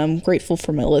 years, and I'm grateful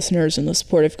for my listeners and the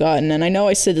support I've gotten, and I know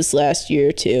I said this last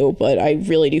year too, but I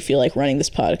really do feel like running this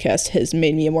podcast has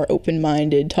made me a more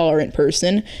open-minded, tolerant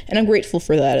person, and I'm grateful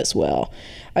for that as well.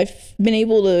 I've been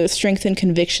able to strengthen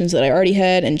convictions that I already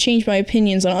had and change my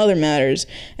opinions on other matters.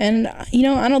 And, I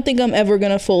don't think I'm ever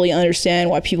going to fully understand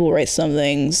why people write some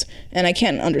things, and I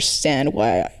can't understand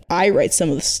why I write some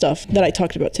of the stuff that I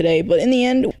talked about today. But in the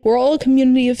end, we're all a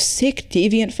community of sick,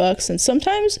 deviant fucks, and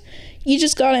sometimes you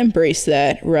just gotta embrace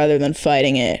that rather than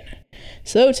fighting it.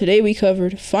 So today we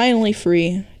covered Finally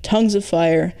Free, Tongues of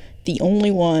Fire, The Only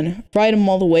One, Ride 'em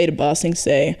All the Way to Bossing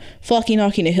Say, Flocky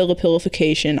Knocking to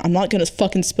Hillapillification, I'm not gonna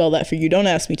fucking spell that for you, don't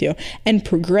ask me to, and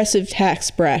Progressive Tax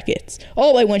Brackets,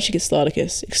 all by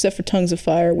Wenchicus, except for Tongues of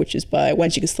Fire, which is by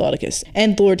Wenchicus,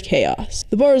 and Lord Chaos.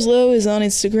 The Bar is Low is on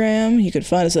Instagram. You can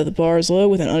find us at The Bar is Low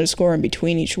with an underscore in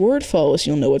between each word. Follow us,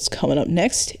 you'll know what's coming up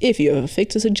next. If you have a fic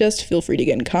to suggest, feel free to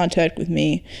get in contact with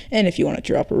me, and if you want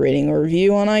to drop a rating or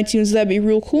review on iTunes, that'd be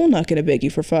real cool. Not gonna beg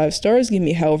you for 5 stars, give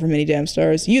me however many damn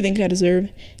stars you think I deserve.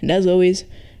 And as always,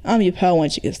 I'm your pal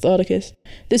Wenchicus.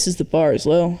 This is The Bar is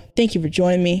Low. Thank you for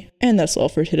joining me, and that's all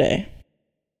for today.